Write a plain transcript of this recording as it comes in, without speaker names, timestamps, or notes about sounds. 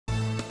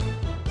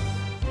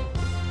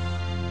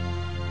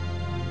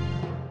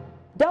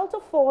Delta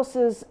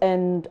Forces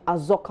and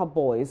Azoka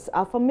Boys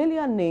are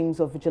familiar names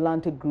of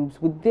vigilante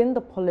groups within the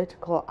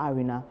political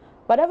arena.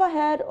 But ever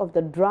heard of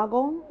the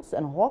Dragons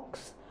and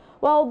Hawks?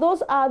 Well,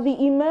 those are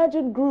the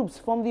emergent groups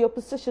from the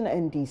opposition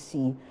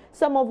NDC,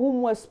 some of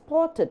whom were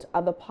spotted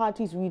at the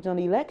party's regional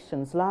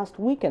elections last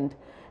weekend.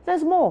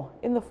 There's more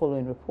in the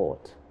following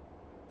report.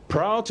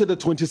 Prior to the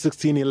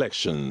 2016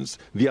 elections,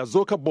 the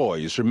Azoka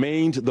Boys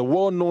remained the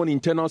well-known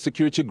internal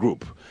security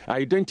group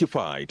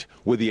identified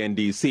with the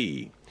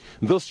NDC.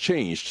 This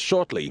changed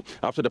shortly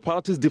after the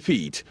party's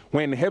defeat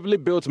when heavily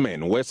built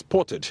men were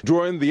spotted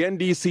during the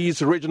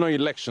NDC's regional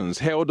elections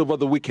held over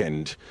the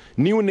weekend.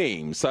 New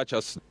names such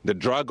as the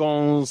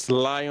Dragons,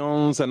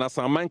 Lions and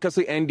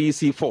Asamankasi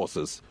NDC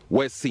forces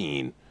were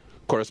seen.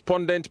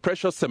 Correspondent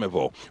Precious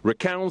Semevo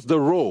recounts the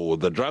role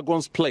the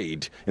Dragons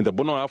played in the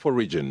Bono Afo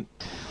region.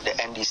 The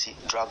NDC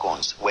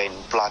Dragons were in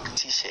black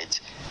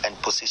t-shirts and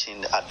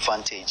positioned in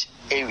advantage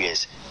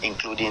areas,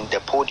 including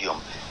the podium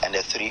and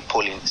the 3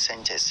 polling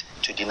centers,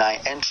 to deny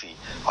entry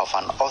of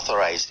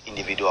unauthorized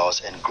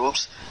individuals and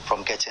groups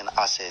from getting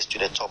access to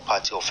the top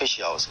party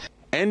officials.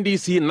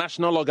 NDC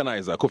national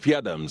organizer Kofi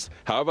Adams,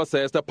 however,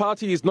 says the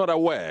party is not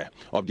aware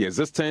of the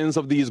existence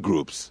of these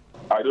groups.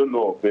 I don't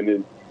know of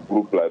any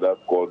group like that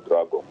called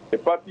Dragon. The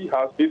party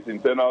has its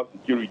internal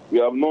security. We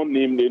have not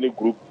named any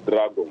group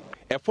Dragon.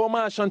 A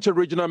former Ashanti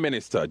regional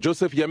minister,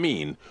 Joseph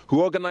Yamin,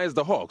 who organized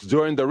the Hawks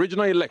during the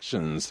regional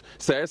elections,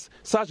 says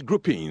such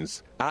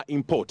groupings are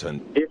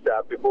important. These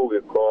are people we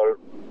call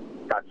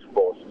task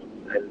force,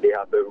 and they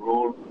have a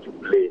role to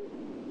play.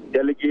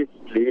 Delegates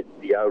play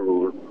their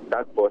role,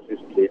 task forces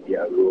play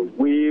their role.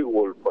 We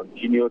will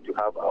continue to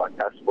have our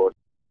task force.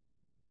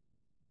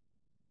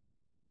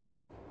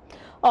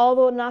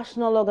 Although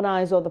national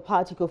organizer of the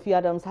party, Kofi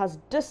Adams, has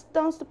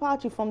distanced the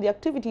party from the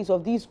activities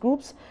of these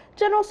groups,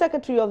 General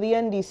Secretary of the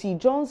NDC,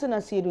 Johnson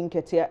Asiedu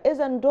Nketia, is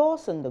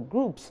endorsing the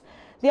groups.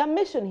 Their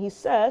mission, he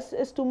says,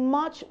 is to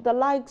match the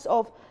likes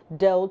of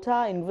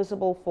Delta,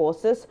 Invisible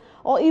Forces,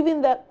 or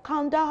even the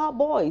Kandaha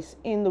Boys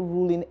in the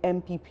ruling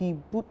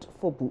MPP boot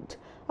for boot.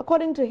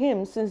 According to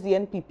him, since the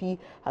NPP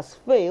has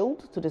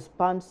failed to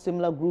disband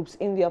similar groups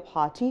in their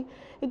party,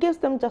 it gives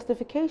them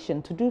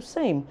justification to do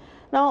same.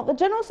 Now, the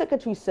General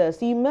Secretary says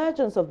the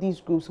emergence of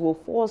these groups will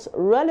force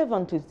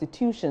relevant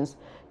institutions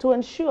to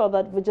ensure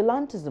that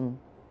vigilantism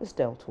is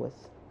dealt with.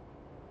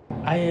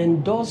 I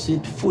endorse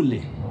it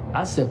fully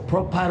as a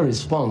proper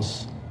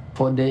response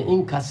for the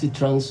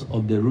incalcitrance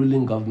of the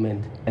ruling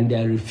government and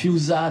their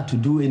refusal to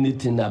do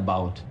anything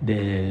about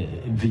the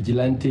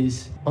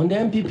vigilantes on the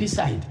MPP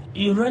side.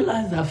 You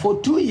realize that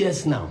for 2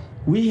 years now,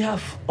 we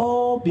have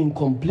all been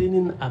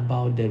complaining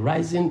about the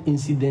rising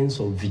incidence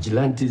of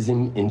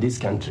vigilantism in this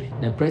country.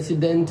 The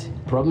president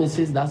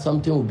promises that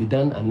something will be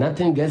done and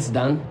nothing gets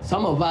done.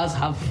 Some of us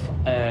have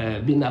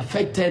been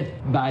affected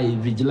by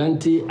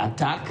vigilante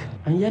attack,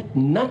 and yet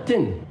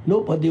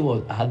nobody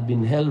had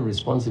been held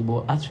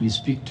responsible as we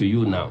speak to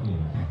you now.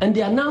 And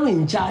they are now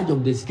in charge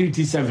of the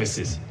security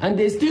services, and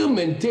they still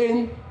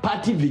maintain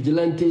party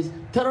vigilantes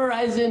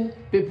terrorizing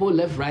people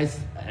left, right,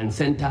 and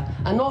center,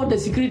 and all the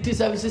security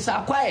services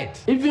are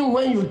quiet. Even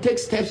when you take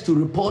steps to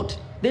report,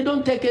 they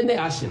don't take any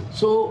action.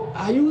 So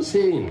are you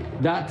saying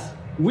that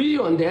we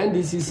on the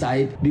NDC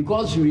side,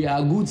 because we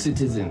are good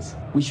citizens,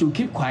 we should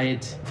keep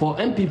quiet for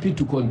MPP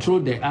to control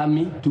the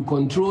army, to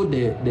control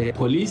the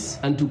police,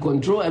 and to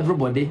control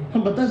everybody?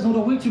 But that's not the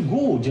way to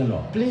go,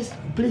 General.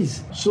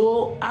 Please.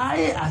 So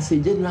I, as a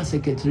General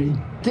Secretary,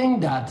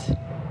 think that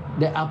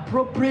the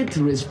appropriate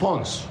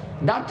response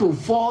that will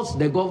force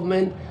the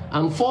government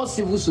and force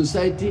civil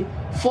society,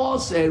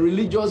 force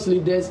religious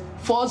leaders,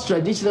 force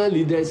traditional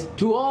leaders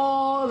to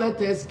all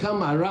let us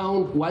come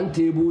around one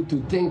table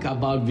to think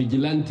about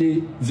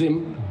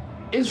vigilantism.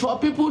 It's for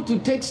people to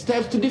take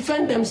steps to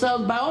defend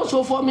themselves by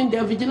also forming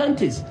their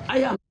vigilantes.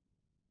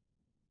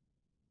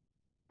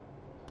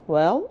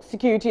 Well,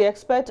 security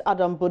expert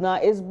Adam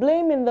Buna is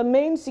blaming the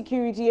main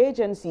security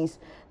agencies,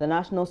 the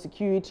National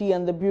Security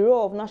and the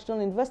Bureau of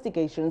National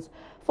Investigations,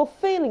 for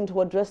failing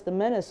to address the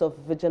menace of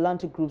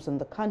vigilante groups in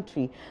the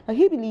country. Now,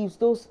 he believes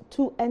those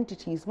two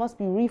entities must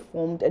be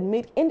reformed and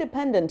made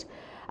independent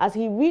as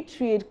he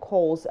reiterated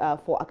calls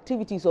for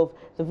activities of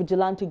the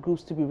vigilante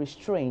groups to be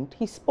restrained.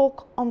 He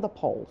spoke on the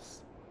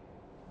polls.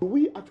 Do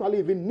we actually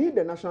even need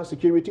the national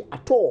security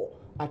at all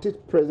at its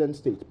present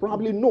state?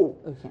 Probably no.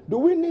 Okay. Do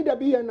we need a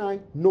BNI?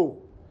 No.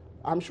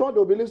 I'm sure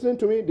they'll be listening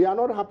to me. They are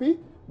not happy.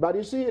 But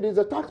you see, it is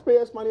the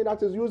taxpayers' money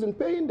that is used in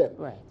paying them.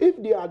 Right.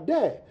 If they are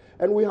there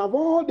and we have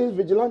all these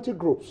vigilante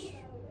groups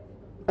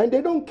and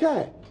they don't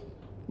care,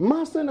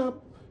 massing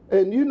up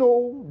and,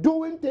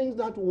 doing things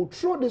that will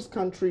throw this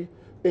country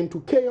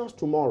into chaos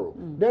tomorrow,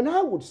 then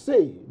I would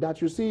say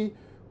that, you see,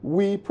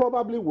 we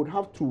probably would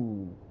have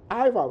to,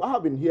 I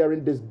have been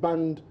hearing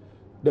disband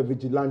the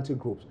vigilante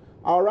groups.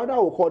 Or rather, I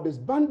will call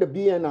disband the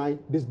BNI,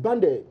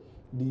 disband the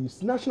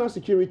national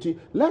security.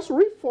 Let's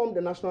reform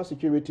the national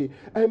security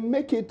and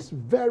make it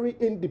very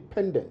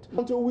independent.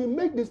 Until we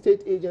make the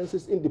state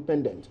agencies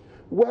independent,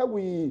 where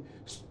we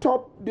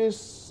stop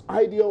this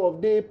idea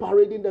of they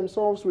parading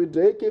themselves with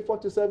the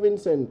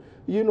AK-47s and,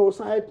 you know,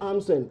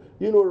 sidearms and,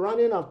 you know,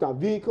 running after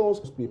vehicles.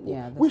 People.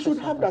 Yeah, we should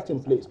have that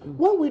in place.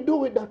 When we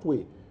do it that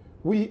way,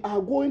 we are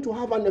going to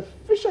have an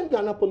efficient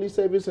Ghana Police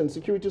Service and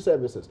security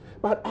services.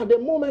 But at the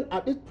moment,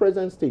 at its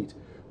present state,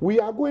 we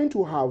are going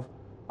to have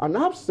an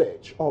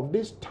upsurge of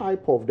this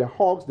type of the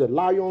hawks, the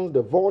lions,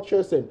 the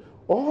vultures, and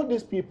all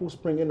these people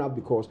springing up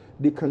because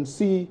they can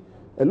see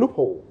a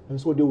loophole. And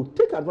so they will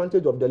take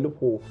advantage of the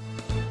loophole.